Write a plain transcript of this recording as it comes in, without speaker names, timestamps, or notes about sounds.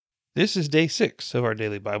This is day 6 of our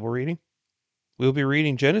daily Bible reading. We'll be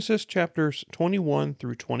reading Genesis chapters 21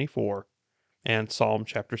 through 24 and Psalm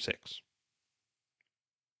chapter 6.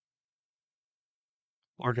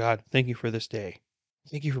 Lord God, thank you for this day.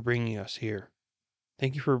 Thank you for bringing us here.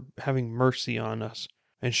 Thank you for having mercy on us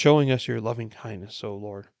and showing us your loving kindness, O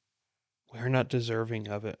Lord. We are not deserving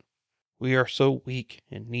of it. We are so weak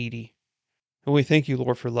and needy, and we thank you,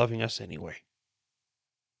 Lord, for loving us anyway.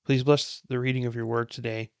 Please bless the reading of your word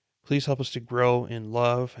today. Please help us to grow in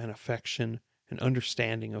love and affection and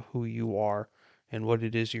understanding of who you are and what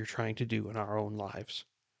it is you're trying to do in our own lives.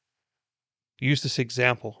 Use this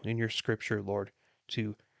example in your scripture, Lord,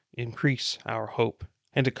 to increase our hope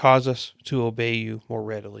and to cause us to obey you more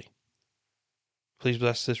readily. Please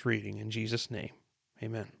bless this reading in Jesus' name.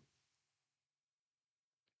 Amen.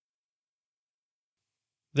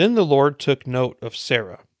 Then the Lord took note of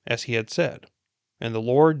Sarah, as he had said, and the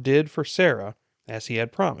Lord did for Sarah as he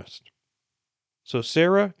had promised. So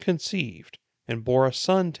Sarah conceived and bore a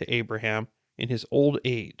son to Abraham in his old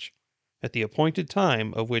age, at the appointed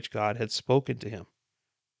time of which God had spoken to him.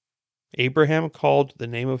 Abraham called the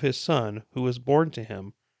name of his son who was born to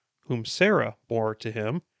him, whom Sarah bore to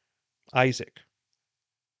him, Isaac.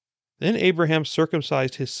 Then Abraham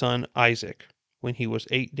circumcised his son Isaac when he was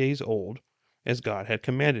 8 days old, as God had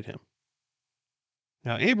commanded him.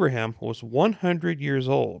 Now Abraham was 100 years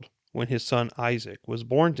old when his son Isaac was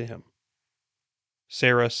born to him.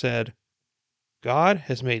 Sarah said, God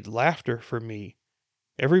has made laughter for me.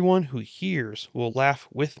 Everyone who hears will laugh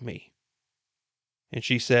with me. And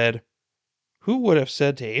she said, Who would have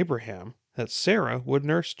said to Abraham that Sarah would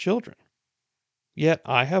nurse children? Yet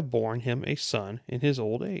I have borne him a son in his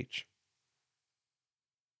old age.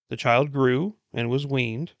 The child grew and was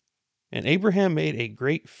weaned, and Abraham made a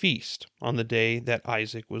great feast on the day that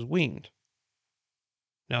Isaac was weaned.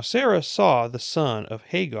 Now Sarah saw the son of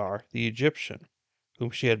Hagar the Egyptian,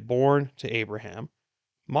 whom she had borne to Abraham,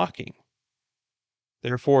 mocking.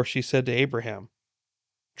 Therefore she said to Abraham,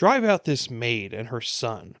 Drive out this maid and her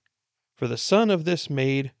son, for the son of this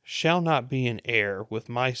maid shall not be an heir with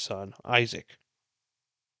my son Isaac.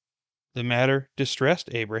 The matter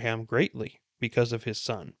distressed Abraham greatly because of his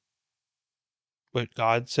son. But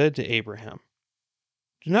God said to Abraham,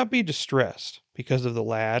 Do not be distressed because of the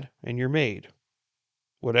lad and your maid.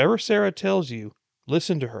 Whatever Sarah tells you,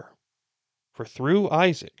 listen to her, for through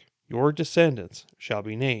Isaac your descendants shall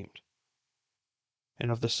be named.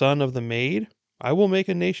 And of the son of the maid I will make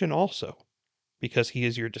a nation also, because he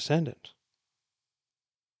is your descendant.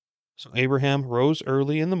 So Abraham rose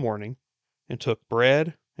early in the morning, and took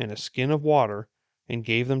bread and a skin of water, and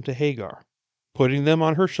gave them to Hagar, putting them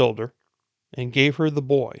on her shoulder, and gave her the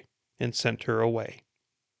boy, and sent her away.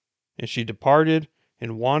 And she departed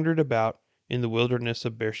and wandered about in the wilderness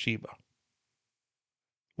of Beersheba.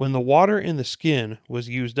 When the water in the skin was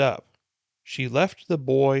used up, she left the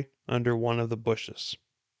boy under one of the bushes.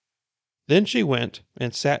 Then she went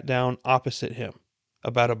and sat down opposite him,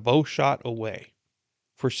 about a bow shot away,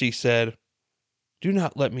 for she said, Do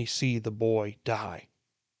not let me see the boy die.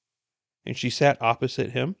 And she sat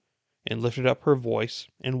opposite him, and lifted up her voice,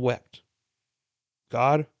 and wept.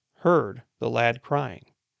 God heard the lad crying,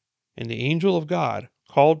 and the angel of God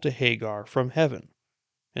called to Hagar from heaven,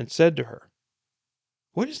 and said to her,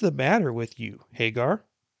 What is the matter with you, Hagar?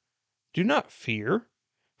 Do not fear,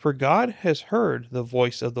 for God has heard the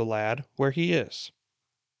voice of the lad where he is.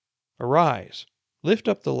 Arise, lift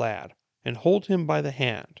up the lad, and hold him by the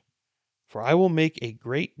hand, for I will make a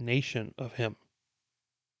great nation of him.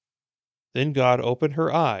 Then God opened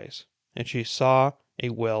her eyes, and she saw a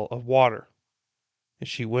well of water. And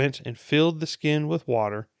she went and filled the skin with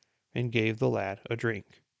water, and gave the lad a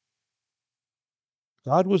drink.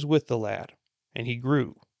 God was with the lad, and he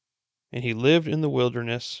grew, and he lived in the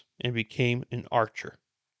wilderness, and became an archer.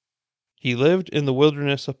 He lived in the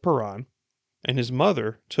wilderness of Paran, and his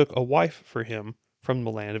mother took a wife for him from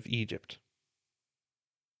the land of Egypt.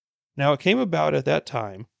 Now it came about at that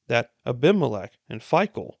time that Abimelech and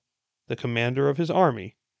Phicol, the commander of his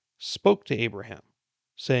army, spoke to Abraham,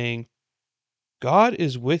 saying, God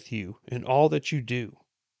is with you in all that you do.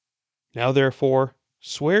 Now therefore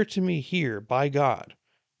swear to me here by God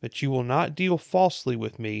that you will not deal falsely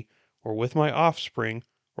with me, or with my offspring,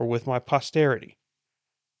 or with my posterity,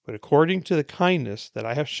 but according to the kindness that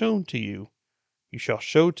I have shown to you, you shall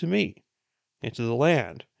show to me, and to the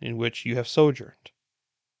land in which you have sojourned.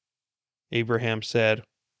 Abraham said,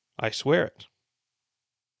 I swear it.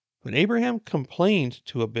 But Abraham complained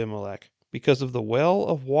to Abimelech because of the well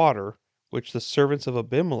of water which the servants of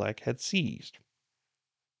Abimelech had seized.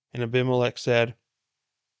 And Abimelech said,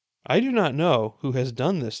 I do not know who has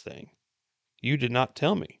done this thing. You did not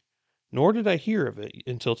tell me, nor did I hear of it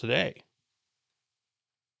until today."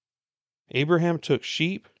 Abraham took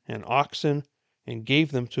sheep and oxen and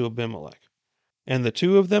gave them to Abimelech, and the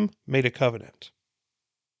two of them made a covenant.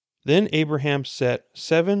 Then Abraham set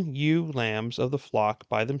 7 ewe lambs of the flock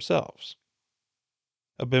by themselves.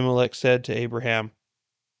 Abimelech said to Abraham,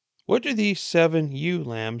 "What do these 7 ewe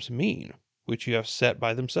lambs mean, which you have set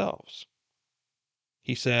by themselves?"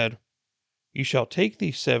 He said, "You shall take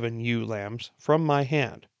these 7 ewe lambs from my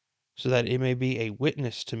hand, so that it may be a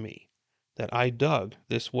witness to me that I dug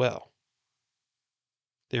this well."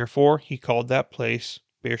 Therefore he called that place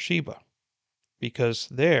Beersheba, because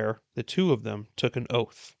there the two of them took an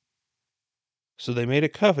oath. So they made a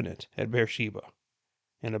covenant at Beersheba.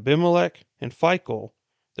 And Abimelech and Phicol,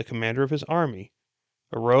 the commander of his army,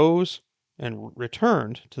 arose and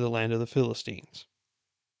returned to the land of the Philistines.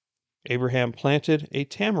 Abraham planted a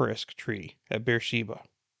tamarisk tree at Beersheba,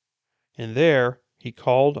 and there he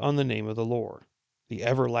called on the name of the Lord, the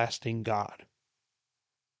everlasting God.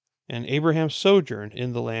 And Abraham sojourned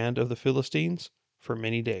in the land of the Philistines for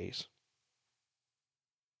many days.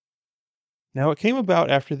 Now it came about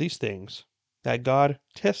after these things that God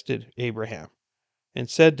tested Abraham and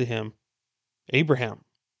said to him, "Abraham."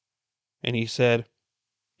 And he said,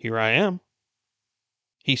 "Here I am."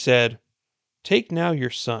 He said, "Take now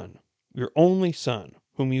your son, your only son,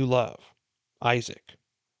 whom you love, Isaac,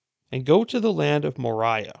 and go to the land of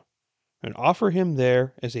Moriah, and offer him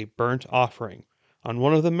there as a burnt offering on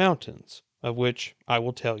one of the mountains of which I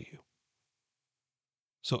will tell you."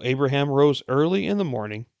 So Abraham rose early in the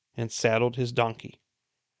morning and saddled his donkey,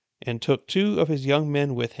 and took 2 of his young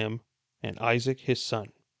men with him, and Isaac his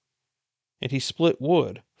son. And he split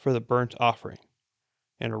wood for the burnt offering,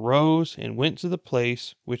 and arose and went to the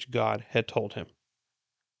place which God had told him.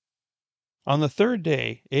 On the 3rd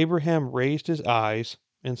day Abraham raised his eyes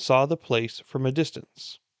and saw the place from a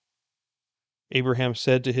distance. Abraham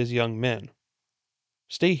said to his young men,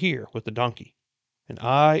 "Stay here with the donkey, and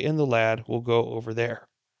I and the lad will go over there,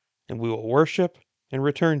 and we will worship and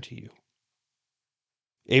return to you."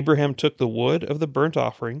 Abraham took the wood of the burnt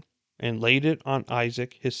offering and laid it on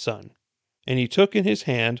Isaac his son, and he took in his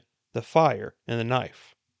hand the fire and the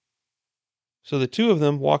knife. So the two of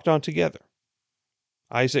them walked on together.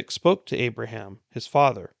 Isaac spoke to Abraham his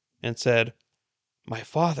father, and said, "My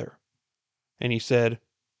father." And he said,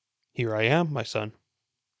 "Here I am, my son."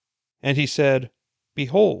 And he said,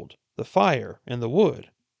 "Behold the fire and the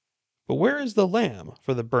wood, but where is the lamb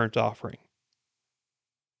for the burnt offering?"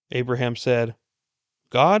 Abraham said,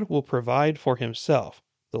 "God will provide for himself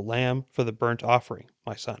the lamb for the burnt offering,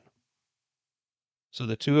 my son." So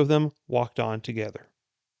the two of them walked on together.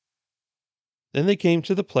 Then they came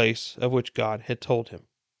to the place of which God had told him.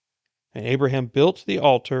 And Abraham built the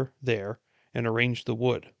altar there and arranged the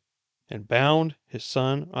wood, and bound his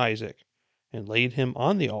son Isaac, and laid him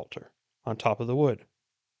on the altar on top of the wood.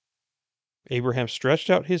 Abraham stretched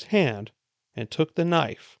out his hand and took the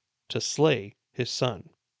knife to slay his son.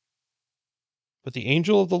 But the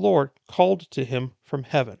angel of the Lord called to him from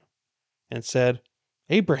heaven and said,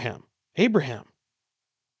 "Abraham, Abraham."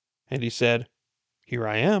 And he said, "Here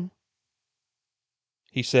I am."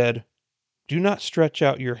 He said, "Do not stretch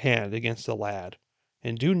out your hand against the lad,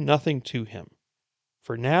 and do nothing to him.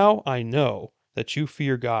 For now I know that you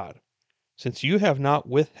fear God, since you have not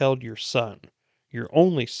withheld your son, your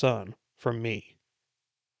only son, from me."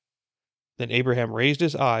 Then Abraham raised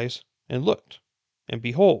his eyes and looked, and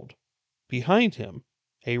behold, behind him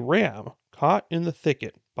a ram caught in the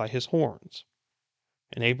thicket by his horns.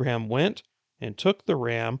 And Abraham went and took the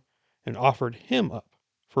ram and offered him up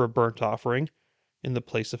for a burnt offering in the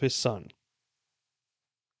place of his son.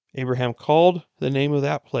 Abraham called the name of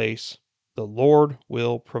that place, "The Lord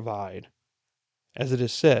will provide," as it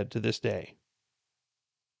is said to this day,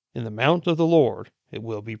 "In the mount of the Lord it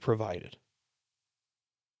will be provided."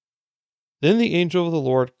 Then the angel of the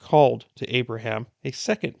Lord called to Abraham a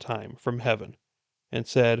second time from heaven, and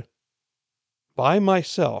said, "By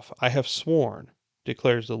myself I have sworn,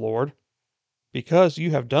 declares the Lord, because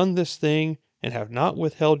you have done this thing and have not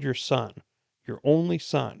withheld your son, your only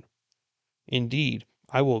son. Indeed,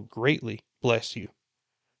 I will greatly bless you,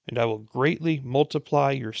 and I will greatly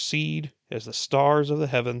multiply your seed as the stars of the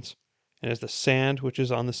heavens and as the sand which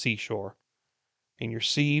is on the seashore, and your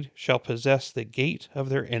seed shall possess the gate of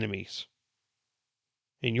their enemies.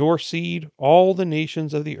 In your seed all the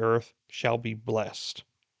nations of the earth shall be blessed,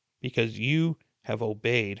 because you have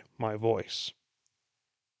obeyed my voice."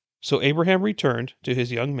 So Abraham returned to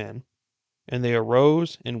his young men, and they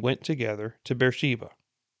arose and went together to Beersheba,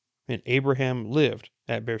 and Abraham lived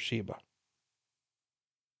at Beersheba.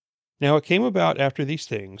 Now it came about after these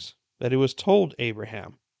things that it was told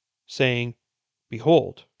Abraham, saying,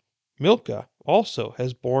 Behold, Milcah also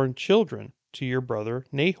has borne children to your brother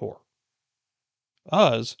Nahor.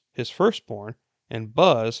 Uz, his firstborn, and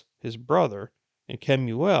Buz, his brother, and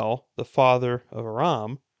Kemuel, the father of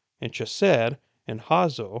Aram, and Chesed, and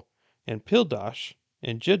Hazo, and Pildash,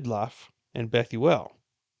 and Jidlaph, and Bethuel.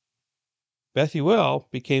 Bethuel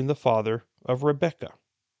became the father of Rebekah.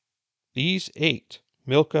 These 8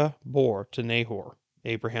 Milcah bore to Nahor,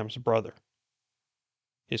 Abraham's brother.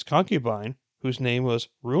 His concubine, whose name was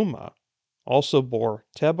Reumah, also bore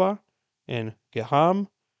Tebah, and Gaham,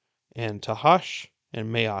 and Tahash,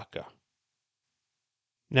 and Maacah.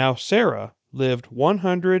 Now Sarah lived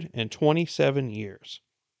 127 years.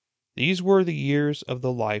 These were the years of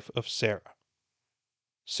the life of Sarah.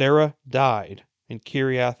 Sarah died in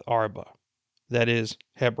Kiriath Arba, that is,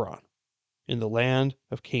 Hebron, in the land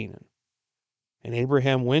of Canaan. And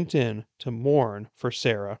Abraham went in to mourn for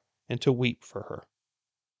Sarah and to weep for her.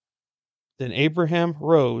 Then Abraham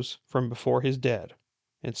rose from before his dead,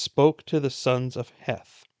 and spoke to the sons of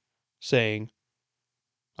Heth, saying,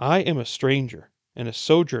 I am a stranger and a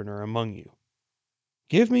sojourner among you.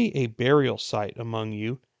 Give me a burial site among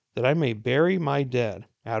you, that I may bury my dead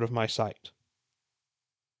out of my sight.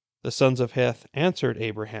 The sons of Heth answered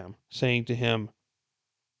Abraham, saying to him,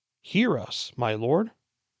 Hear us, my lord.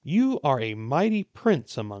 You are a mighty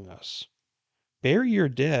prince among us. Bury your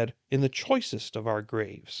dead in the choicest of our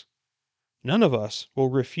graves. None of us will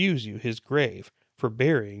refuse you his grave for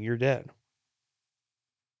burying your dead.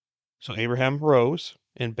 So Abraham rose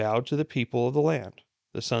and bowed to the people of the land,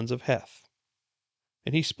 the sons of Heth.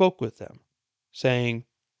 And he spoke with them, saying,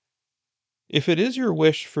 If it is your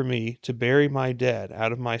wish for me to bury my dead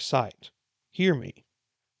out of my sight, hear me,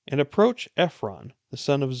 and approach Ephron, the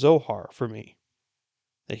son of Zohar, for me,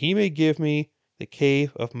 that he may give me the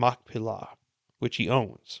cave of Machpelah, which he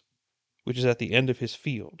owns, which is at the end of his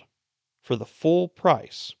field. For the full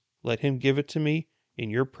price, let him give it to me in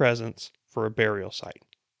your presence for a burial site.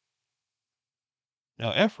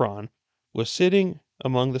 Now Ephron was sitting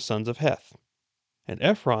among the sons of Heth. And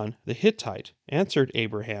Ephron the Hittite answered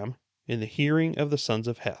Abraham in the hearing of the sons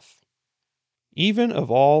of Heth, even of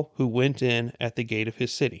all who went in at the gate of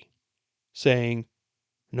his city, saying,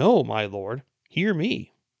 No, my lord, hear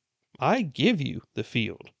me. I give you the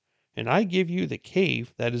field, and I give you the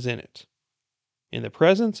cave that is in it. In the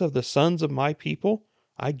presence of the sons of my people,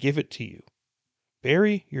 I give it to you.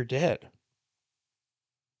 Bury your dead.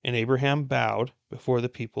 And Abraham bowed before the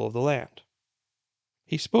people of the land.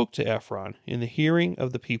 He spoke to Ephron in the hearing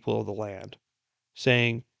of the people of the land,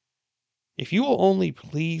 saying, If you will only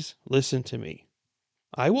please listen to me,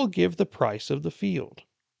 I will give the price of the field.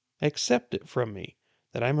 Accept it from me,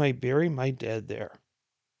 that I may bury my dead there.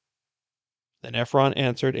 Then Ephron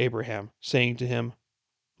answered Abraham, saying to him,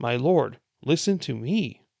 My lord, listen to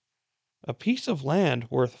me. A piece of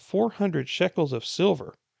land worth 400 shekels of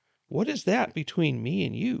silver, what is that between me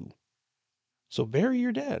and you? So bury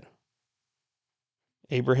your dead.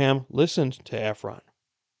 Abraham listened to Ephron,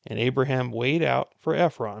 and Abraham weighed out for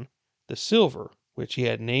Ephron the silver which he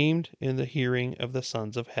had named in the hearing of the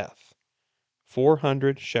sons of Heth,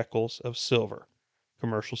 400 shekels of silver,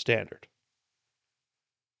 commercial standard.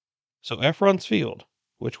 So Ephron's field,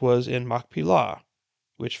 which was in Machpelah,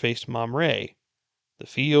 which faced Mamre, the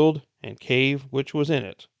field and cave which was in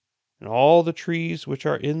it, and all the trees which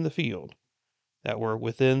are in the field, that were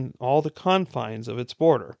within all the confines of its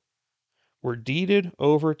border, were deeded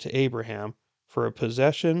over to Abraham for a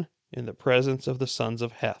possession in the presence of the sons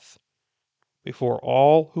of Heth, before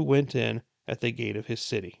all who went in at the gate of his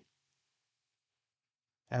city.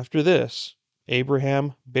 After this,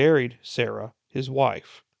 Abraham buried Sarah, his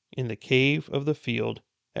wife, in the cave of the field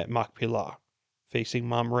at Machpelah, facing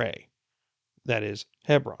Mamre, that is,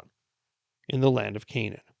 Hebron, in the land of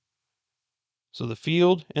Canaan. So the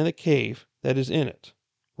field and the cave that is in it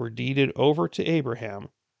were deeded over to Abraham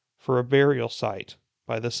for a burial site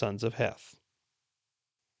by the sons of Heth.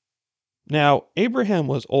 Now Abraham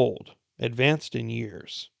was old, advanced in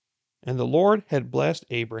years, and the Lord had blessed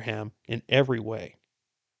Abraham in every way.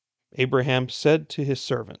 Abraham said to his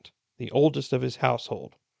servant, the oldest of his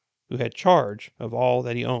household, who had charge of all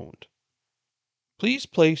that he owned, Please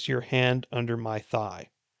place your hand under my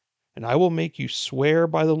thigh, and I will make you swear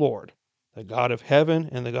by the Lord, the God of heaven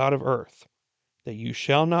and the God of earth, that you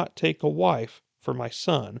shall not take a wife for my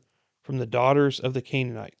son from the daughters of the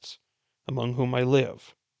Canaanites, among whom I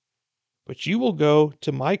live, but you will go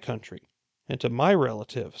to my country and to my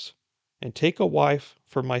relatives, and take a wife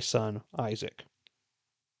for my son Isaac.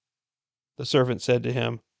 The servant said to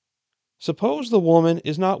him, Suppose the woman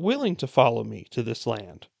is not willing to follow me to this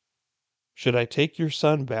land. Should I take your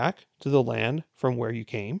son back to the land from where you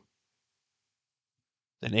came?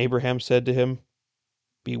 Then Abraham said to him,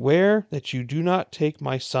 "Beware that you do not take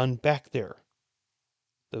my son back there.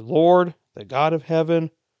 The Lord, the God of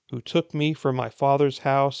heaven, who took me from my father's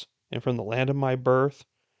house and from the land of my birth,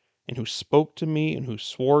 and who spoke to me and who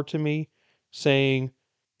swore to me, saying,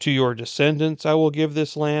 'To your descendants I will give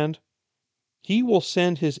this land,' he will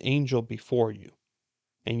send his angel before you,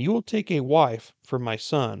 and you will take a wife for my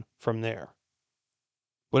son from there.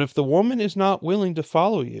 But if the woman is not willing to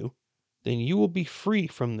follow you, then you will be free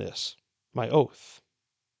from this, my oath.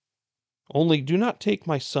 Only do not take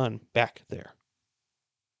my son back there."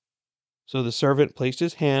 So the servant placed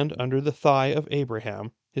his hand under the thigh of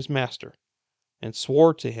Abraham, his master, and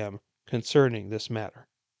swore to him concerning this matter.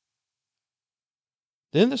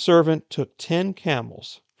 Then the servant took 10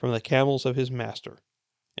 camels from the camels of his master,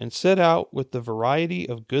 and set out with the variety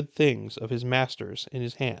of good things of his master's in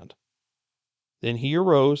his hand. Then he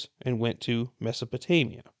arose and went to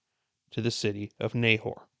Mesopotamia, to the city of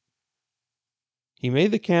Nahor. He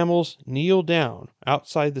made the camels kneel down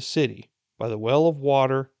outside the city by the well of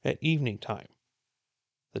water at evening time,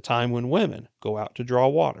 the time when women go out to draw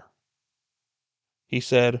water. He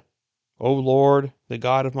said, "O Lord, the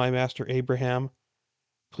God of my master Abraham,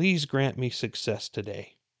 please grant me success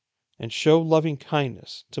today, and show loving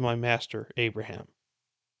kindness to my master Abraham.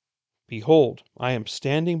 Behold, I am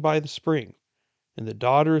standing by the spring, and the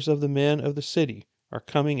daughters of the men of the city are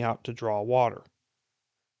coming out to draw water.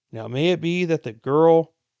 Now may it be that the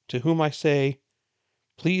girl to whom I say,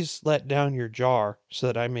 'Please let down your jar so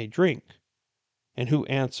that I may drink,' and who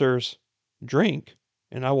answers, 'Drink,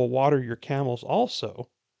 and I will water your camels also,'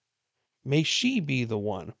 may she be the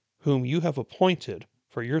one whom you have appointed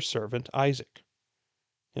for your servant Isaac.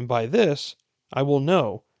 And by this I will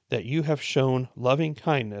know that you have shown loving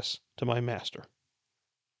kindness to my master."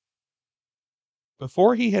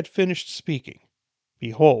 Before he had finished speaking,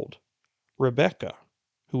 behold, Rebekah,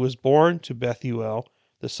 who was born to Bethuel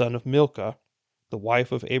the son of Milcah, the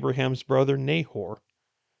wife of Abraham's brother Nahor,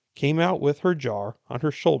 came out with her jar on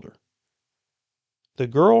her shoulder. The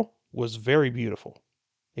girl was very beautiful,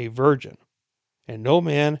 a virgin, and no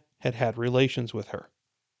man had had relations with her.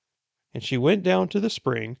 And she went down to the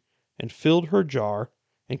spring and filled her jar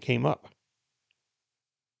and came up.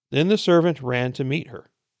 Then the servant ran to meet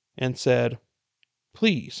her and said,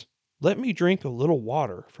 "Please, let me drink a little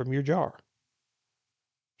water from your jar."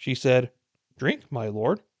 She said, "Drink, my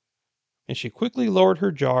lord." And she quickly lowered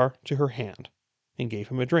her jar to her hand and gave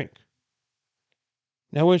him a drink.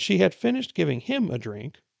 Now when she had finished giving him a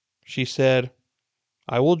drink, she said,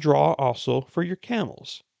 "I will draw also for your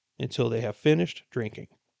camels until they have finished drinking."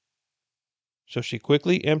 So she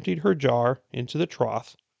quickly emptied her jar into the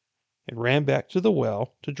trough and ran back to the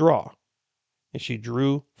well to draw, and she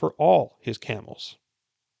drew for all his camels.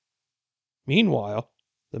 Meanwhile,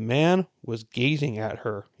 the man was gazing at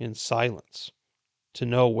her in silence to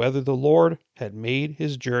know whether the Lord had made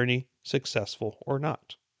his journey successful or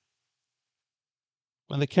not.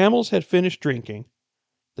 When the camels had finished drinking,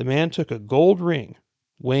 the man took a gold ring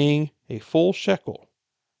weighing a full shekel,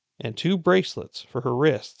 and 2 bracelets for her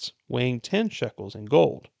wrists weighing 10 shekels in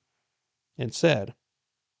gold, and said,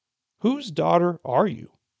 "Whose daughter are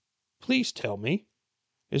you? Please tell me,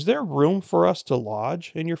 is there room for us to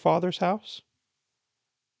lodge in your father's house?"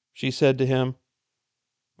 She said to him,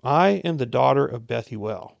 "I am the daughter of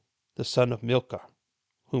Bethuel, the son of Milcah,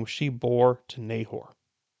 whom she bore to Nahor."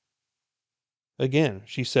 Again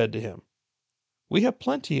she said to him, "We have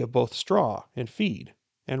plenty of both straw and feed,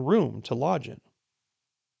 and room to lodge in."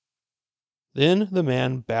 Then the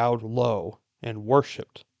man bowed low and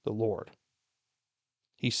worshipped the Lord.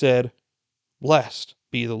 He said, "Blessed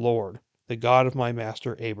be the Lord, the God of my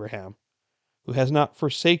master Abraham, who has not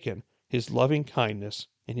forsaken his loving kindness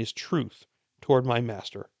and his truth toward my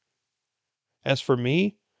master. As for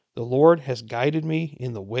me, the Lord has guided me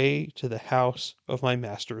in the way to the house of my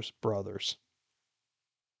master's brothers."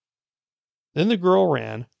 Then the girl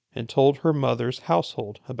ran and told her mother's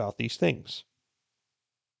household about these things.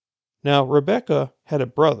 Now Rebekah had a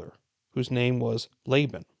brother whose name was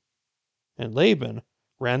Laban, and Laban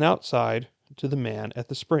ran outside to the man at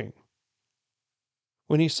the spring.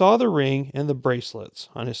 When he saw the ring and the bracelets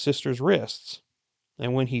on his sister's wrists,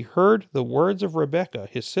 and when he heard the words of Rebekah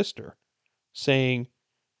his sister, saying,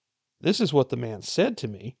 "This is what the man said to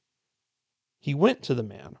me," he went to the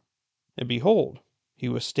man, and behold, he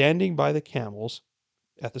was standing by the camels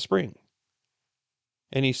at the spring.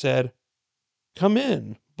 And he said, "Come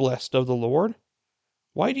in, blessed of the Lord.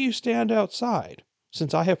 Why do you stand outside,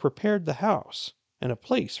 since I have prepared the house and a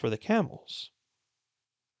place for the camels?"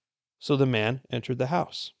 So the man entered the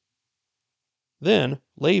house. Then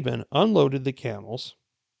Laban unloaded the camels,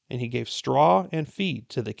 and he gave straw and feed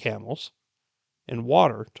to the camels, and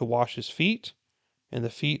water to wash his feet and the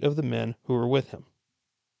feet of the men who were with him.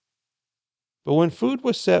 But when food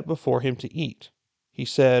was set before him to eat, he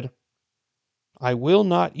said, I will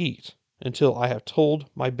not eat until I have told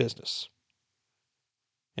my business.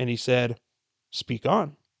 And he said, Speak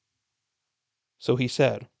on. So he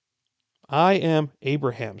said, I am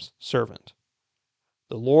Abraham's servant.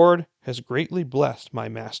 The Lord has greatly blessed my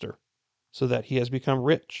master, so that he has become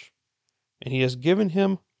rich, and he has given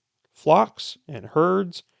him flocks and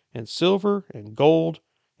herds and silver and gold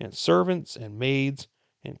and servants and maids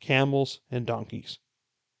and camels and donkeys.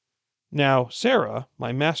 Now Sarah,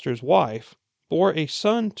 my master's wife, bore a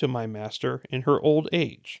son to my master in her old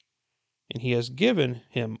age, and he has given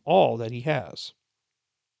him all that he has.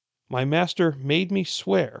 My master made me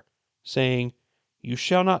swear, saying, You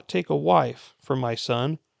shall not take a wife for my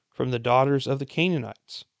son from the daughters of the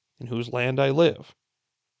Canaanites, in whose land I live.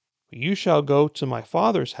 But you shall go to my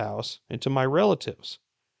father's house and to my relatives,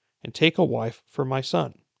 and take a wife for my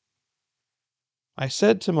son. I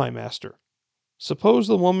said to my master, Suppose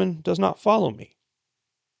the woman does not follow me.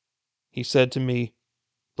 He said to me,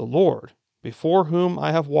 The Lord, before whom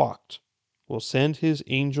I have walked, will send his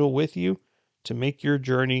angel with you to make your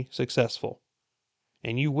journey successful,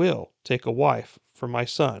 and you will take a wife for my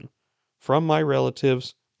son from my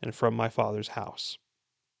relatives and from my father's house.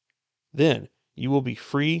 Then you will be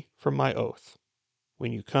free from my oath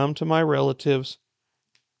when you come to my relatives,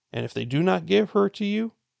 and if they do not give her to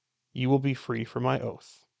you, you will be free from my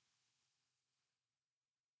oath.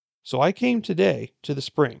 So I came today to the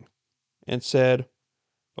spring and said,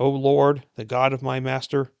 O Lord, the God of my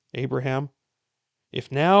master Abraham,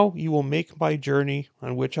 if now you will make my journey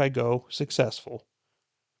on which I go successful,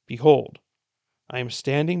 behold, I am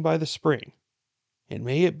standing by the spring, and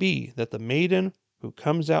may it be that the maiden who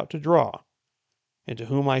comes out to draw, and to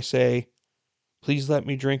whom I say, Please let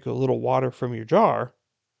me drink a little water from your jar,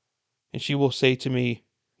 and she will say to me,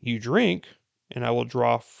 You drink, and I will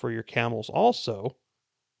draw for your camels also,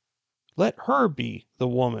 let her be the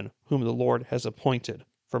woman whom the Lord has appointed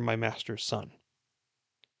for my master's son.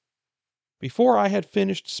 Before I had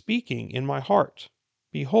finished speaking in my heart,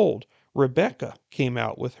 behold, Rebekah came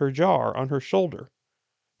out with her jar on her shoulder,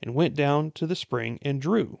 and went down to the spring and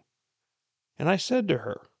drew. And I said to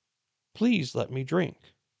her, Please let me drink.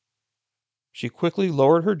 She quickly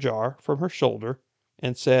lowered her jar from her shoulder,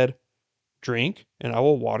 and said, Drink, and I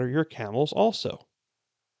will water your camels also.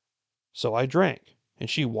 So I drank, and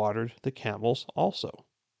she watered the camels also.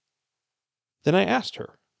 Then I asked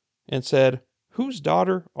her, and said, Whose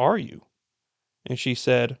daughter are you? And she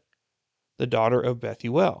said, The daughter of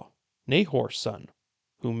Bethuel, Nahor's son,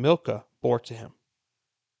 whom Milcah bore to him.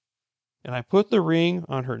 And I put the ring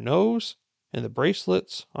on her nose and the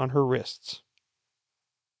bracelets on her wrists.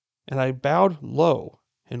 And I bowed low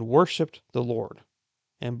and worshipped the Lord,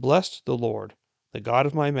 and blessed the Lord, the God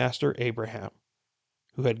of my master Abraham,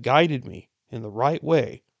 who had guided me in the right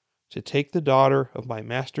way to take the daughter of my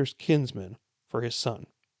master's kinsman for his son.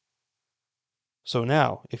 So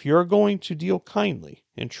now, if you are going to deal kindly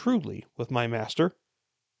and truly with my master,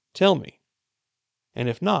 tell me, and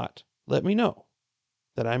if not, let me know,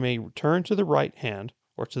 that I may turn to the right hand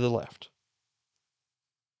or to the left.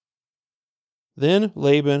 Then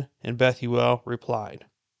Laban and Bethuel replied,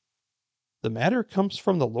 The matter comes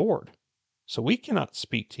from the Lord, so we cannot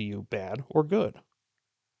speak to you bad or good.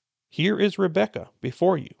 Here is Rebekah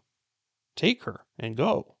before you. Take her and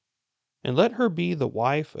go, and let her be the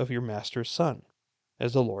wife of your master's son,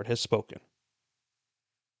 as the Lord has spoken.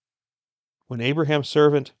 When Abraham's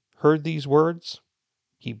servant heard these words,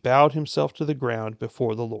 he bowed himself to the ground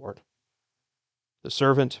before the Lord. The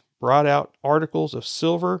servant brought out articles of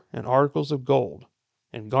silver and articles of gold,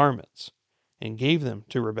 and garments, and gave them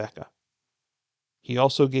to Rebekah. He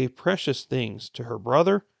also gave precious things to her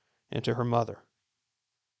brother and to her mother.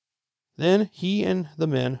 Then he and the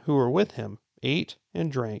men who were with him ate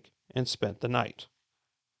and drank and spent the night.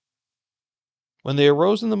 When they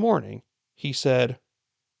arose in the morning, he said,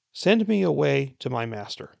 Send me away to my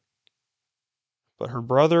master. But her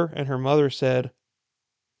brother and her mother said,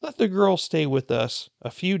 Let the girl stay with us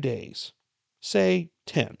a few days, say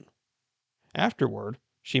 10. Afterward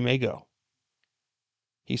she may go.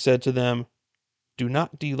 He said to them, Do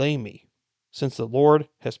not delay me, since the Lord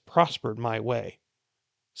has prospered my way.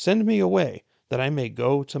 Send me away, that I may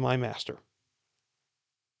go to my master.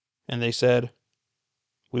 And they said,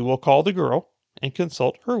 We will call the girl and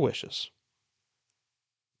consult her wishes.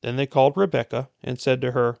 Then they called Rebekah and said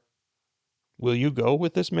to her, Will you go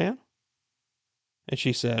with this man? And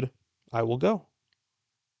she said, I will go.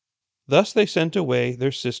 Thus they sent away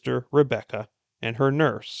their sister Rebekah and her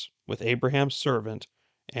nurse with Abraham's servant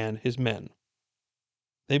and his men.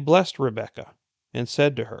 They blessed Rebekah and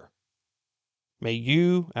said to her, "May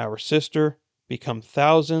you, our sister, become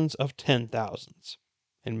thousands of 10,000s,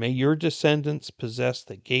 and may your descendants possess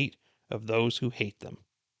the gate of those who hate them."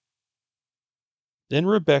 Then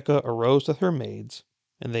Rebekah arose with her maids,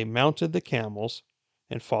 and they mounted the camels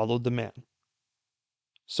and followed the men.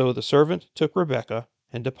 So the servant took Rebekah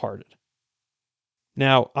and departed.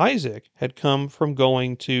 Now Isaac had come from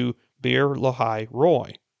going to Beer Lahai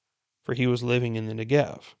Roi, for he was living in the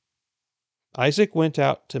Negev. Isaac went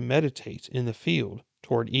out to meditate in the field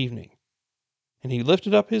toward evening, and he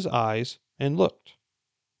lifted up his eyes and looked,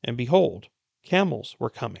 and behold, camels were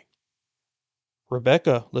coming.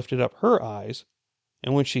 Rebekah lifted up her eyes,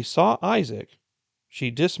 and when she saw Isaac, she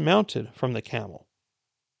dismounted from the camel.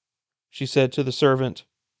 She said to the servant,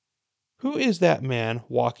 "Who is that man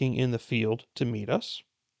walking in the field to meet us?"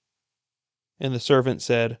 And the servant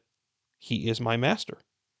said, "He is my master."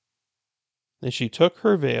 Then she took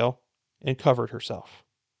her veil and covered herself.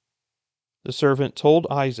 The servant told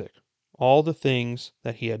Isaac all the things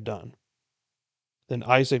that he had done. Then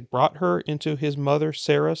Isaac brought her into his mother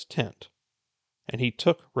Sarah's tent, and he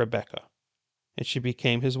took Rebekah, and she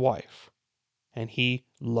became his wife, and he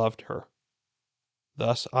loved her.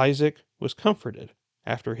 Thus Isaac was comforted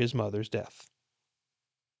after his mother's death.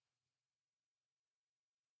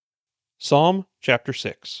 Psalm chapter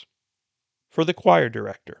 6. For the choir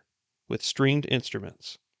director, with stringed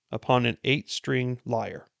instruments, upon an 8-string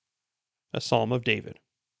lyre. A psalm of David.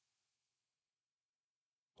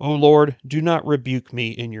 O Lord, do not rebuke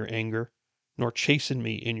me in your anger, nor chasten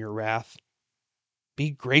me in your wrath. Be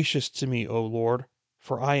gracious to me, O Lord,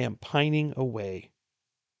 for I am pining away.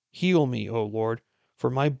 Heal me, O Lord, for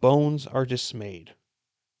my bones are dismayed,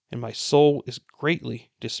 and my soul is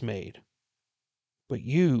greatly dismayed. But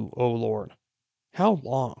you, O Lord, how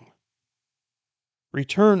long?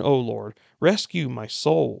 Return, O Lord, rescue my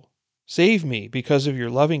soul. Save me because of your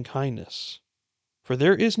loving kindness. For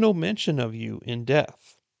there is no mention of you in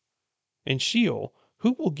death. In Sheol,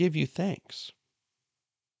 who will give you thanks?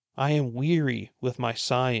 I am weary with my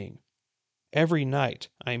sighing. Every night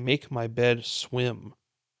I make my bed swim.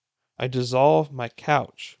 I dissolve my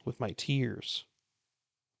couch with my tears.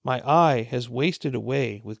 My eye has wasted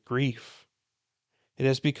away with grief. It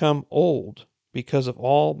has become old because of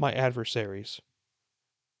all my adversaries.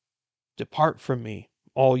 Depart from me,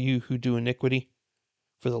 all you who do iniquity,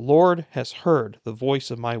 for the Lord has heard the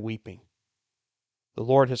voice of my weeping. The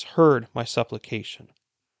Lord has heard my supplication.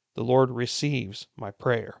 The Lord receives my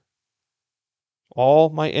prayer. All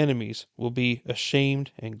my enemies will be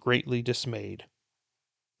ashamed and greatly dismayed.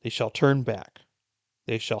 They shall turn back.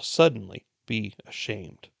 They shall suddenly be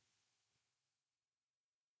ashamed.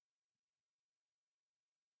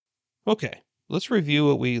 Okay, let's review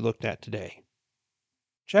what we looked at today.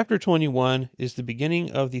 Chapter 21 is the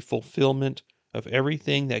beginning of the fulfillment of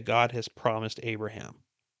everything that God has promised Abraham,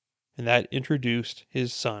 and that introduced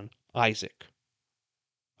his son Isaac.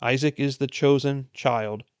 Isaac is the chosen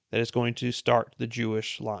child that is going to start the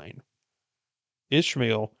Jewish line.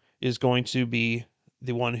 Ishmael is going to be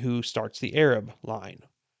the one who starts the Arab line,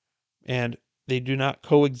 and they do not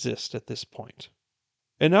coexist at this point.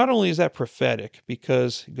 And not only is that prophetic,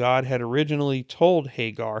 because God had originally told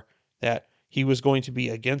Hagar that he was going to be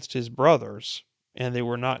against his brothers, and they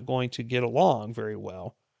were not going to get along very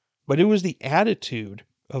well, but it was the attitude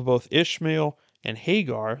of both Ishmael and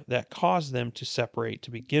Hagar that caused them to separate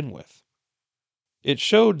to begin with. It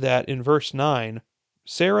showed that in verse 9,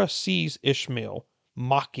 Sarah sees Ishmael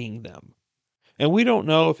mocking them. And we don't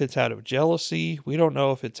know if it's out of jealousy, we don't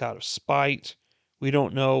know if it's out of spite, we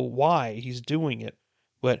don't know why he's doing it,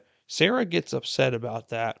 but Sarah gets upset about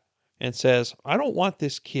that and says, "I don't want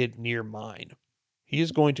this kid near mine. He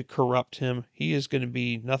is going to corrupt him. He is going to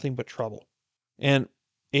be nothing but trouble." And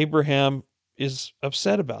Abraham is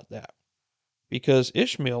upset about that because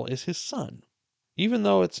Ishmael is his son. Even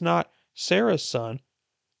though it's not Sarah's son,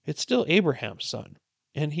 it's still Abraham's son.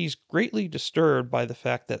 And he's greatly disturbed by the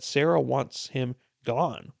fact that Sarah wants him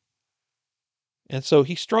gone. And so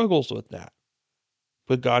he struggles with that.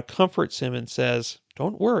 But God comforts him and says,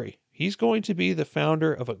 "Don't worry. He's going to be the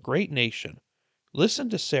founder of a great nation. Listen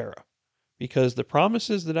to Sarah, because the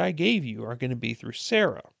promises that I gave you are going to be through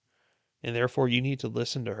Sarah, and therefore you need to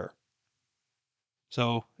listen to her."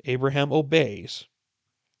 So Abraham obeys,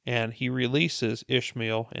 and he releases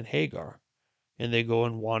Ishmael and Hagar, and they go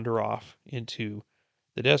and wander off into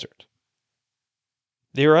the desert.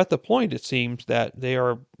 They are at the point, it seems, that they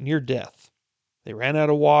are near death. They ran out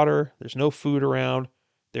of water, there's no food around,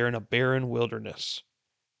 they're in a barren wilderness.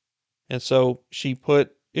 And so she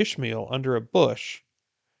put Ishmael under a bush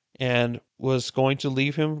and was going to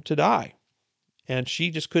leave him to die. And she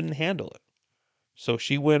just couldn't handle it. So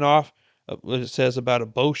she went off, what it says, about a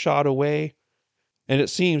bow shot away. And it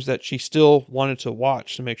seems that she still wanted to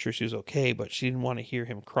watch to make sure she was okay, but she didn't want to hear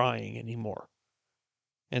him crying anymore.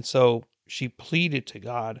 And so she pleaded to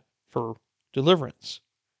God for deliverance.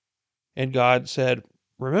 And God said,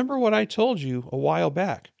 "Remember what I told you a while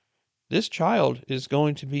back. This child is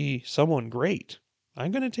going to be someone great.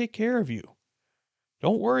 I'm going to take care of you.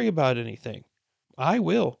 Don't worry about anything. I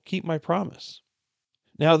will keep my promise."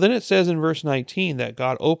 Now, then it says in verse 19 that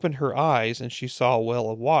God opened her eyes and she saw a well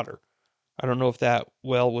of water. I don't know if that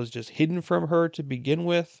well was just hidden from her to begin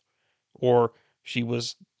with, or she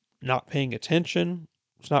was not paying attention.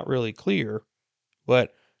 It's not really clear,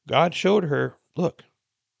 but God showed her, "Look,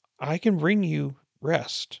 I can bring you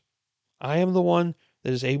rest. I am the one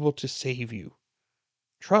that is able to save you.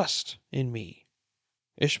 Trust in me.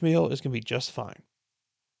 Ishmael is going to be just fine."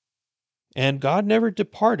 And God never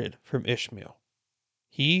departed from Ishmael.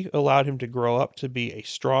 He allowed him to grow up to be a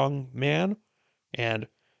strong man, and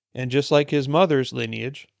just like his mother's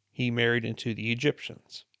lineage, he married into the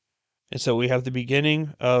Egyptians. And so we have the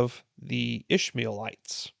beginning of the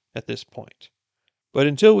Ishmaelites at this point. But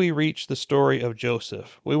until we reach the story of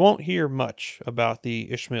Joseph, we won't hear much about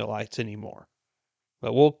the Ishmaelites anymore.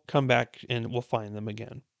 But we'll come back and we'll find them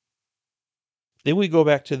again. Then we go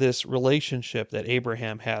back to this relationship that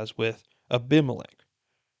Abraham has with Abimelech.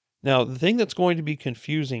 Now, the thing that's going to be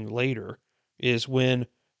confusing later is when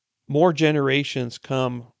more generations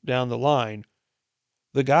come down the line,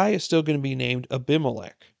 the guy is still going to be named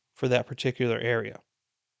Abimelech for that particular area.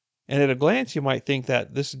 And at a glance, you might think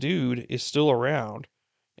that this dude is still around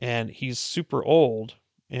and he's super old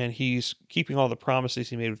and he's keeping all the promises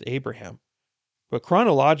he made with Abraham. But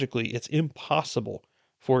chronologically, it's impossible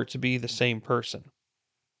for it to be the same person.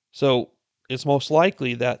 So it's most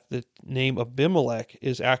likely that the name Abimelech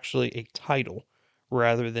is actually a title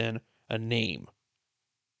rather than a name.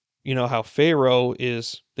 You know how Pharaoh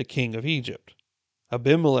is the king of Egypt.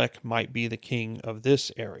 Abimelech might be the king of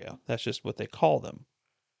this area. That's just what they call them.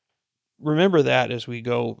 Remember that as we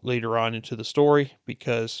go later on into the story,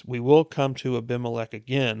 because we will come to Abimelech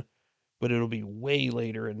again, but it'll be way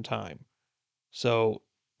later in time. So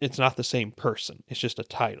it's not the same person, it's just a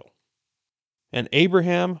title. And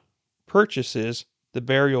Abraham purchases the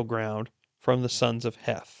burial ground from the sons of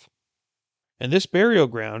Heth. And this burial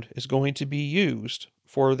ground is going to be used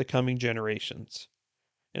for the coming generations.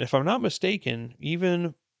 And if I'm not mistaken,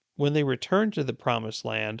 even when they return to the promised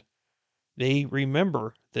land, they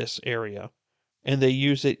remember this area and they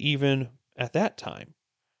use it even at that time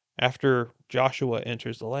after Joshua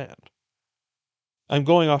enters the land. I'm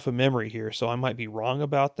going off of memory here, so I might be wrong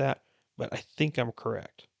about that, but I think I'm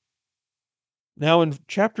correct. Now, in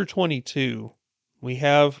chapter 22, we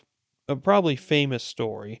have a probably famous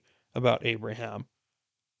story about Abraham,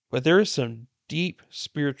 but there is some deep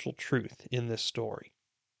spiritual truth in this story.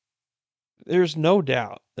 There's no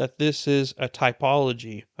doubt that this is a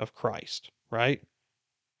typology of Christ, right?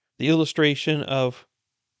 The illustration of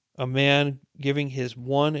a man giving his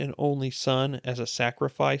one and only son as a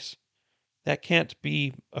sacrifice, that can't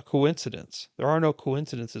be a coincidence. There are no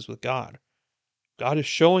coincidences with God. God is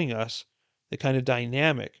showing us the kind of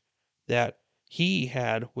dynamic that he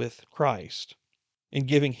had with Christ in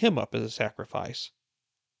giving him up as a sacrifice.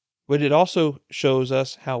 But it also shows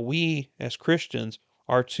us how we as Christians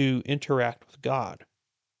are to interact with God.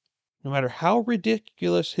 No matter how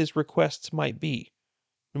ridiculous his requests might be,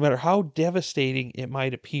 no matter how devastating it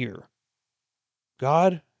might appear,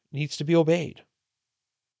 God needs to be obeyed.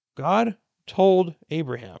 God told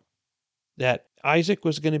Abraham that Isaac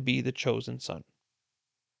was going to be the chosen son.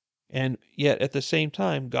 And yet at the same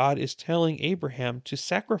time, God is telling Abraham to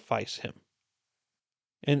sacrifice him.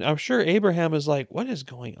 And I'm sure Abraham is like, what is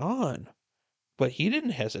going on? But he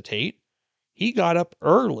didn't hesitate. He got up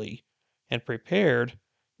early and prepared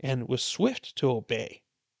and was swift to obey.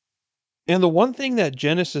 And the one thing that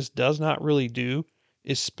Genesis does not really do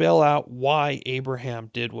is spell out why Abraham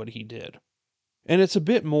did what he did. And it's a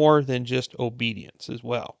bit more than just obedience as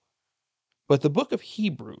well. But the book of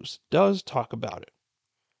Hebrews does talk about it.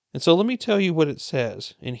 And so let me tell you what it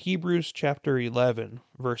says in Hebrews chapter 11,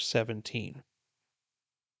 verse 17.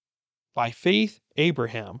 By faith,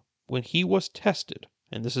 Abraham, when he was tested,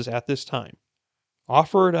 and this is at this time,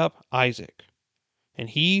 offered up Isaac. And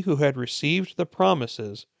he who had received the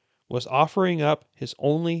promises was offering up his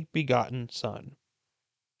only begotten son.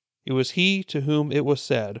 It was he to whom it was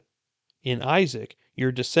said, "In Isaac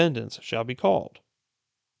your descendants shall be called."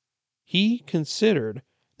 He considered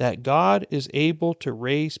that God is able to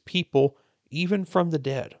raise people even from the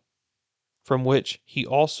dead, from which he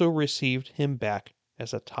also received him back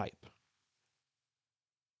as a type.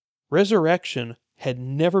 Resurrection had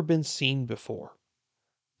never been seen before.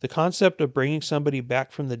 The concept of bringing somebody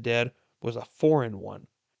back from the dead was a foreign one,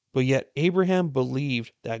 but yet Abraham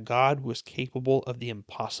believed that God was capable of the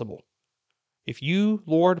impossible. If you,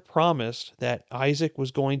 Lord, promised that Isaac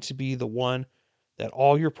was going to be the one that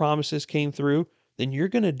all your promises came through, then you're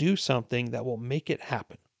going to do something that will make it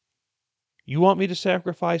happen. You want me to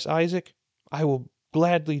sacrifice Isaac? I will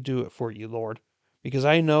gladly do it for you, Lord, because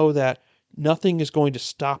I know that nothing is going to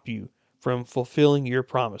stop you from fulfilling your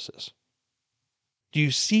promises. Do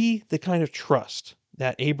you see the kind of trust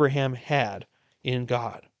that Abraham had in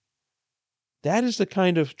God? That is the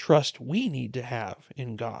kind of trust we need to have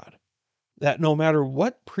in God. That no matter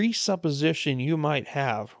what presupposition you might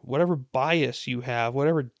have, whatever bias you have,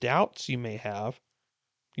 whatever doubts you may have,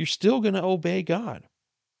 you're still going to obey God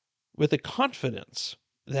with the confidence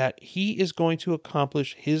that He is going to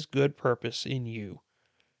accomplish His good purpose in you,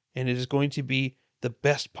 and it is going to be the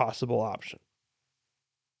best possible option.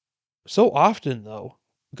 So often, though,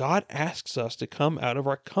 God asks us to come out of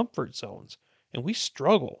our comfort zones, and we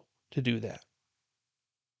struggle to do that.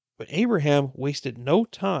 But Abraham wasted no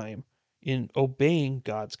time in obeying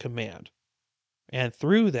God's command, and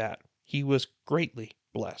through that, he was greatly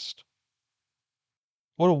blessed.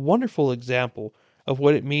 What a wonderful example of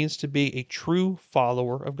what it means to be a true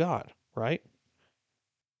follower of God, right?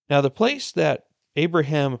 Now, the place that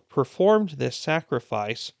Abraham performed this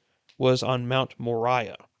sacrifice was on Mount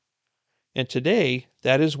Moriah. And today,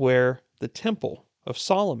 that is where the Temple of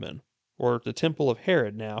Solomon, or the Temple of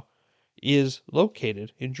Herod now, is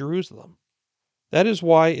located in Jerusalem. That is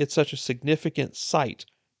why it's such a significant site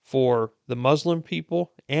for the Muslim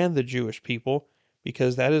people and the Jewish people,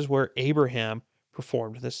 because that is where Abraham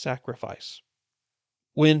performed this sacrifice.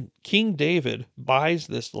 When King David buys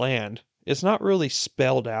this land, it's not really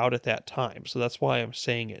spelled out at that time, so that's why I'm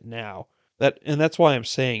saying it now. That's why I'm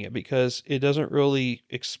saying it, because it doesn't really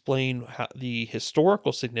explain the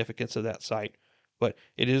historical significance of that site, but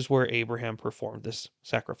it is where Abraham performed this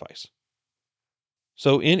sacrifice.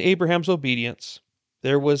 So in Abraham's obedience,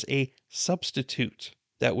 there was a substitute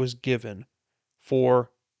that was given for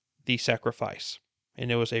the sacrifice,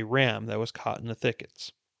 and it was a ram that was caught in the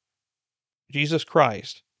thickets. Jesus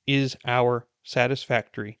Christ is our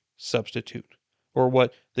satisfactory substitute, or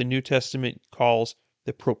what the New Testament calls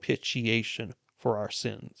the propitiation for our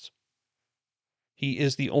sins. He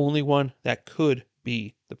is the only one that could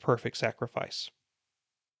be the perfect sacrifice.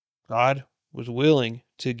 God was willing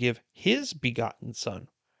to give His begotten Son,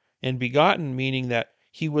 and begotten meaning that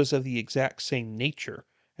He was of the exact same nature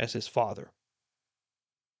as His Father.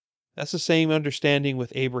 That's the same understanding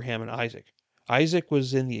with Abraham and Isaac. Isaac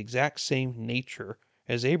was in the exact same nature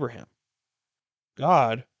as Abraham.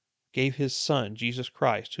 God gave His Son, Jesus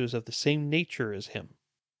Christ, who is of the same nature as Him.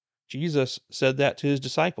 Jesus said that to His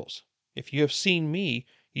disciples. If you have seen me,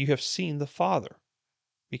 you have seen the Father,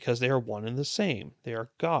 because they are one and the same. They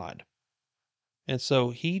are God. And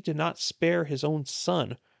so He did not spare His own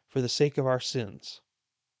Son for the sake of our sins.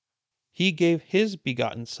 He gave His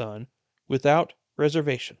begotten Son without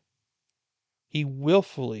reservation. He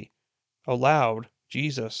willfully allowed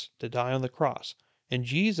Jesus to die on the cross, and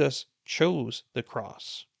Jesus chose the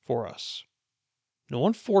cross for us. No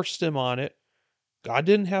one forced Him on it. God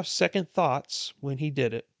didn't have second thoughts when He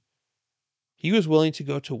did it. He was willing to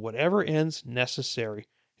go to whatever ends necessary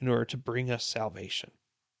in order to bring us salvation.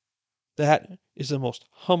 That is the most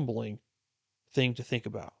humbling thing to think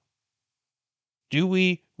about. Do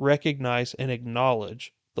we recognize and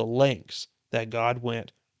acknowledge the lengths that God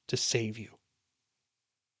went to save you?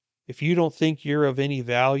 If you don't think you're of any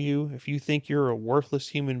value, if you think you're a worthless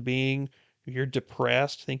human being, if you're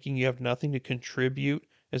depressed, thinking you have nothing to contribute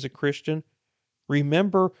as a Christian,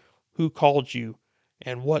 remember who called you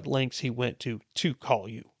and what lengths He went to call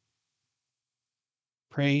you.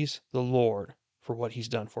 Praise the Lord for what He's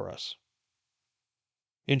done for us.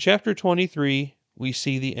 In chapter 23, we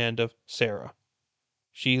see the end of Sarah.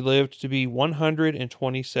 She lived to be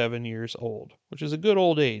 127 years old, which is a good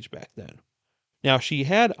old age back then. Now, she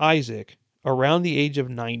had Isaac around the age of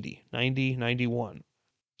 91.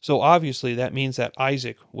 So obviously that means that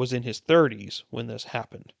Isaac was in his 30s when this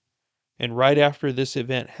happened. And right after this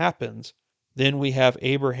event happens, then we have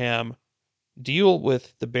Abraham deal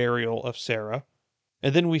with the burial of Sarah,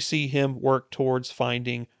 and then we see him work towards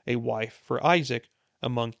finding a wife for Isaac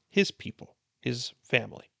among his people, his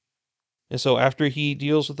family. And so after he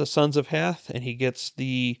deals with the sons of Heth and he gets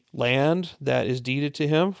the land that is deeded to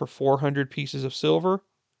him for 400 pieces of silver,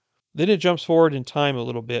 Then it jumps forward in time a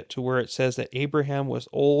little bit to where it says that Abraham was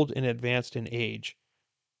old and advanced in age.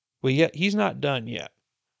 But yet he's not done yet.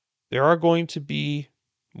 There are going to be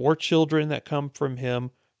more children that come from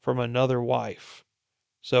him from another wife.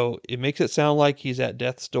 So it makes it sound like he's at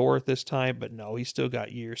death's door at this time, but no, he's still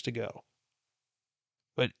got years to go.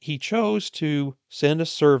 But he chose to send a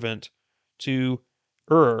servant to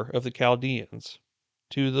Ur of the Chaldeans,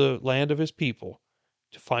 to the land of his people,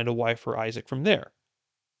 to find a wife for Isaac from there.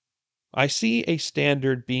 I see a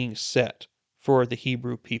standard being set for the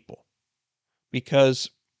Hebrew people because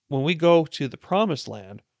when we go to the promised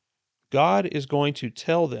land, God is going to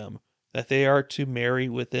tell them that they are to marry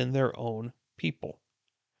within their own people.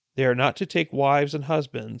 They are not to take wives and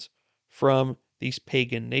husbands from these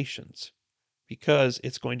pagan nations because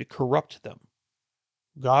it's going to corrupt them.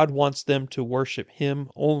 God wants them to worship Him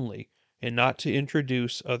only and not to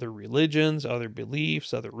introduce other religions, other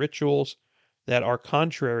beliefs, other rituals that are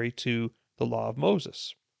contrary to the law of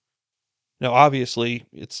Moses. Now, obviously,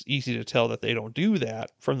 it's easy to tell that they don't do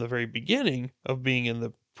that from the very beginning of being in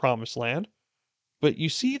the promised land, but you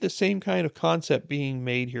see the same kind of concept being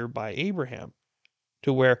made here by Abraham,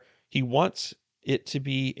 to where he wants it to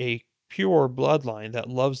be a pure bloodline that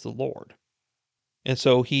loves the Lord. And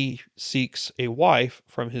so he seeks a wife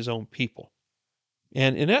from his own people.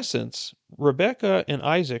 And in essence, Rebekah and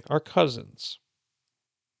Isaac are cousins.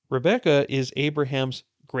 Rebekah is Abraham's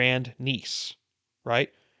grandniece, right?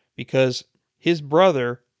 Because his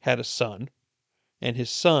brother had a son, and his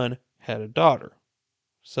son had a daughter.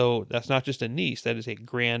 So that's not just a niece, that is a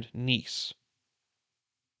grandniece.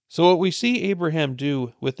 So what we see Abraham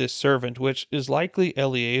do with this servant, which is likely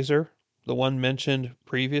Eliezer, the one mentioned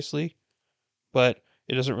previously, but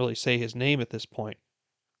it doesn't really say his name at this point.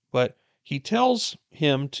 But he tells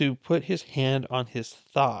him to put his hand on his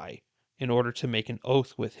thigh in order to make an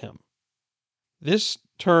oath with him. This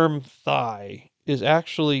term thigh is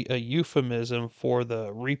actually a euphemism for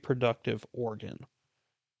the reproductive organ.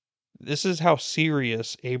 This is how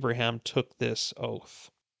serious Abraham took this oath.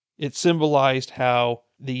 It symbolized how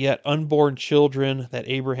the yet unborn children that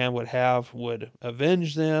Abraham would have would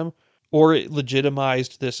avenge them, or it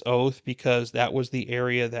legitimized this oath because that was the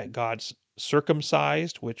area that God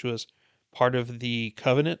circumcised, which was part of the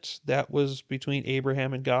covenant that was between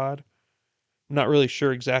Abraham and God. I'm not really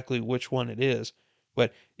sure exactly which one it is,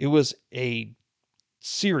 but it was a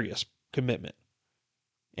serious commitment.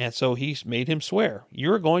 And so he made him swear,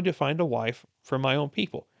 "You're going to find a wife from my own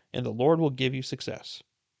people, and the Lord will give you success."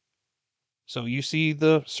 So you see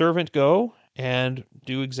the servant go and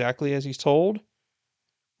do exactly as he's told.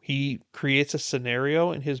 He creates a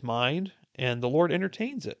scenario in his mind, and the Lord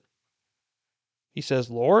entertains it. He says,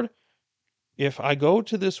 "Lord, if I go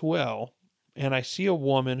to this well and I see a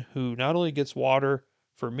woman who not only gets water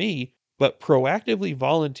for me, but proactively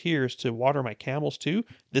volunteers to water my camels too,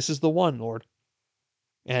 this is the one, Lord."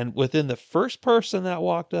 And within the first person that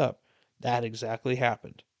walked up, that exactly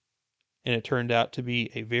happened. And it turned out to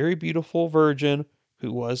be a very beautiful virgin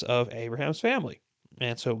who was of Abraham's family.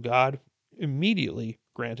 And so God immediately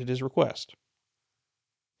granted his request.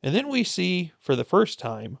 And then we see, for the first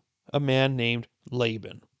time, a man named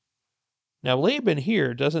Laban. Now, Laban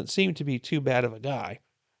here doesn't seem to be too bad of a guy,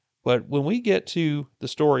 but when we get to the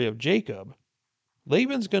story of Jacob,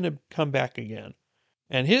 Laban's going to come back again,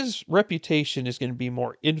 and his reputation is going to be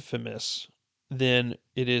more infamous than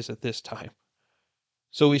it is at this time.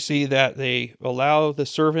 So we see that they allow the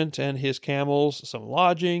servant and his camels some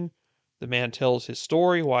lodging. The man tells his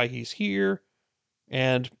story, why he's here,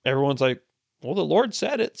 and everyone's like, "Well, the Lord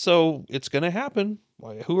said it, so it's going to happen.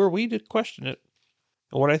 Why, who are we to question it?"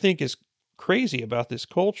 And what I think is crazy about this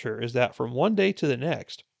culture is that from one day to the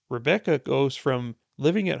next, Rebecca goes from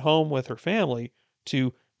living at home with her family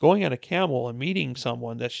to going on a camel and meeting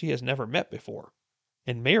someone that she has never met before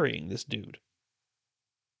and marrying this dude.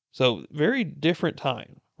 So, very different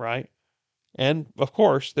time, right? And of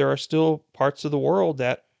course, there are still parts of the world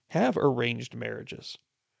that have arranged marriages.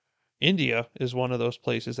 India is one of those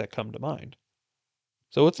places that come to mind.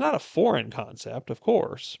 So it's not a foreign concept, of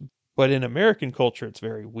course, but in American culture, it's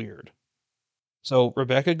very weird. So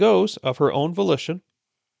Rebecca goes of her own volition.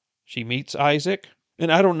 She meets Isaac.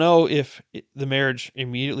 And I don't know if the marriage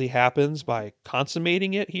immediately happens by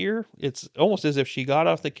consummating it here. It's almost as if she got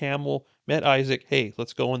off the camel, met Isaac, "Hey,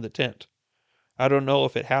 let's go in the tent." I don't know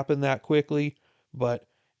if it happened that quickly, but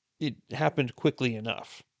it happened quickly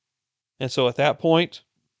enough. And so at that point,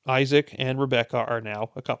 Isaac and Rebecca are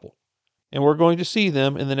now a couple. And we're going to see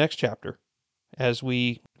them in the next chapter as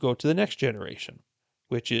we go to the next generation,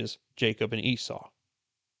 which is Jacob and Esau.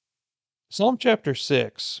 Psalm chapter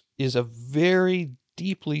 6 is a very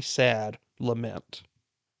deeply sad lament.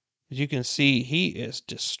 As you can see, he is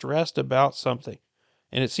distressed about something,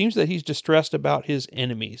 and it seems that he's distressed about his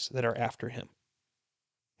enemies that are after him.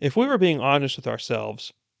 If we were being honest with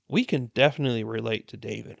ourselves, we can definitely relate to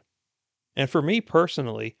David. And for me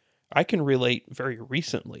personally, I can relate very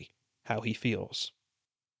recently how he feels.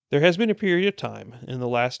 There has been a period of time in the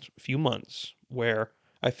last few months where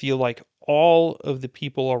I feel like all of the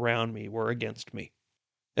people around me were against me,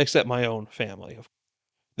 except my own family.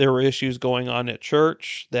 There were issues going on at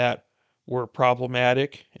church that were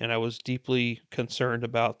problematic, and I was deeply concerned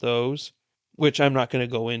about those, which I'm not going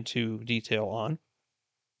to go into detail on.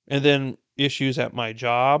 And then issues at my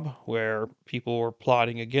job where people were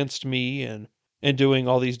plotting against me and doing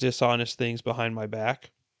all these dishonest things behind my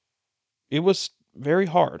back. It was very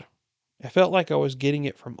hard. I felt like I was getting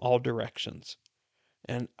it from all directions.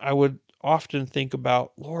 And I would often think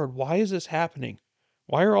about, Lord, why is this happening?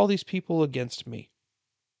 Why are all these people against me?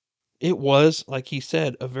 It was, like he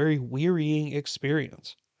said, a very wearying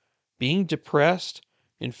experience. Being depressed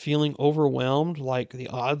and feeling overwhelmed like the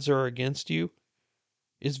odds are against you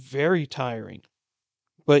is very tiring.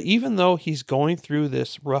 But even though he's going through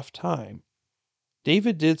this rough time,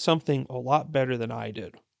 David did something a lot better than I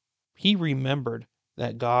did. He remembered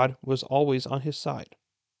that God was always on his side.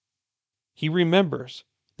 He remembers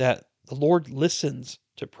that the Lord listens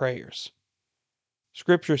to prayers.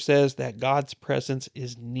 Scripture says that God's presence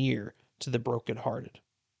is near to the brokenhearted.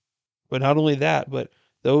 But not only that, but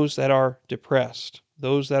those that are depressed,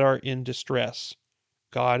 those that are in distress,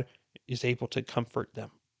 God is able to comfort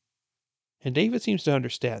them. And David seems to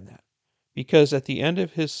understand that because at the end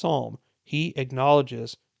of his psalm, he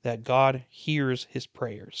acknowledges that God hears his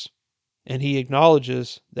prayers. And he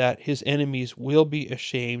acknowledges that his enemies will be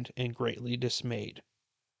ashamed and greatly dismayed.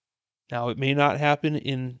 Now, it may not happen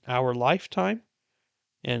in our lifetime,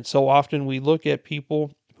 and so often we look at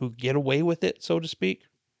people who get away with it, so to speak,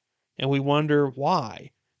 and we wonder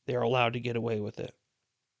why they're allowed to get away with it.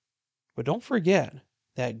 But don't forget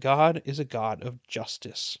that God is a God of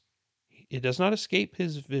justice. It does not escape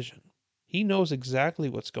his vision. He knows exactly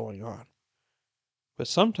what's going on. But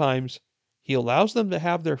sometimes he allows them to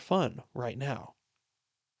have their fun right now.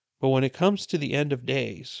 But when it comes to the end of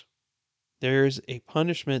days, there's a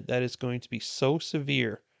punishment that is going to be so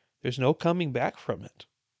severe, there's no coming back from it.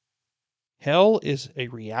 Hell is a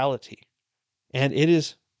reality, and it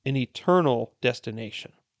is an eternal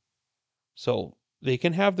destination. So they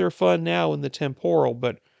can have their fun now in the temporal,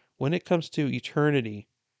 but when it comes to eternity,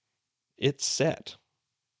 it's set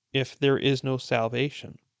if there is no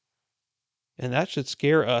salvation. And that should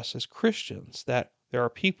scare us as Christians that there are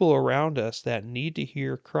people around us that need to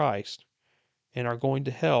hear Christ and are going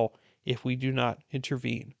to hell if we do not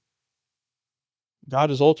intervene.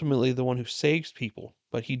 God is ultimately the one who saves people,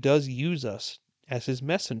 but he does use us as his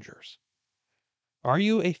messengers. Are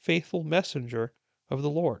you a faithful messenger of the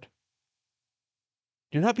Lord?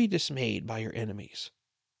 Do not be dismayed by your enemies.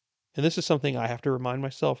 And this is something I have to remind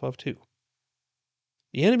myself of too.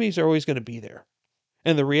 The enemies are always going to be there.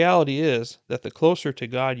 And the reality is that the closer to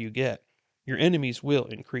God you get, your enemies will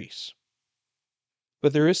increase.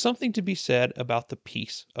 But there is something to be said about the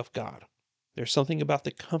peace of God. There's something about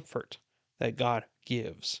the comfort that God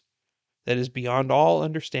gives that is beyond all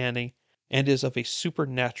understanding and is of a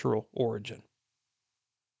supernatural origin.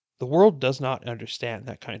 The world does not understand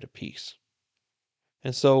that kind of peace.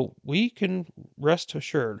 And so we can rest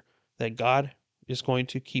assured that God is going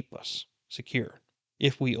to keep us secure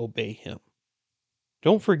if we obey him.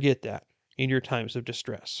 Don't forget that in your times of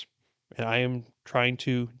distress. And I am trying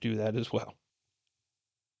to do that as well.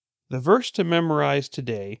 The verse to memorize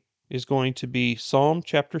today is going to be Psalm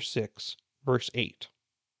chapter 6, verse 8.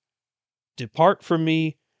 Depart from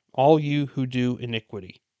me, all you who do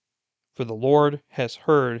iniquity, for the Lord has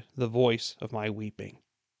heard the voice of my weeping.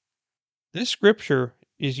 This scripture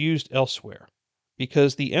is used elsewhere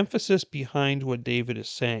because the emphasis behind what David is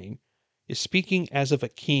saying is speaking as of a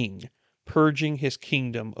king purging his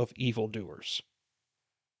kingdom of evildoers.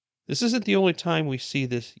 This isn't the only time we see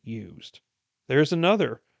this used. There is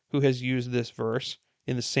another who has used this verse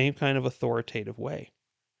in the same kind of authoritative way,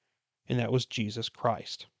 and that was Jesus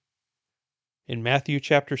Christ. In Matthew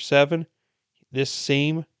chapter 7, this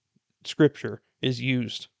same scripture is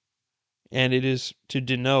used, and it is to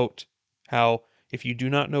denote how if you do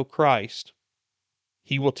not know Christ,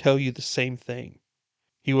 he will tell you the same thing.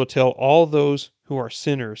 He will tell all those who are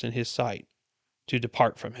sinners in his sight to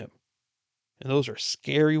depart from him. And those are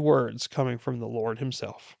scary words coming from the Lord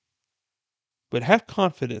himself. But have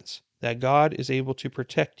confidence that God is able to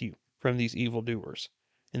protect you from these evildoers,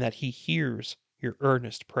 and that he hears your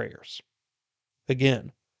earnest prayers.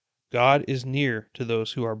 Again, God is near to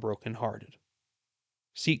those who are brokenhearted.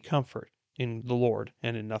 Seek comfort in the Lord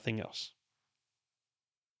and in nothing else.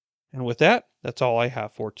 And with that, that's all I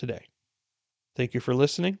have for today. Thank you for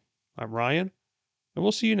listening. I'm Ryan, and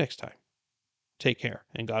we'll see you next time. Take care,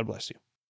 and God bless you.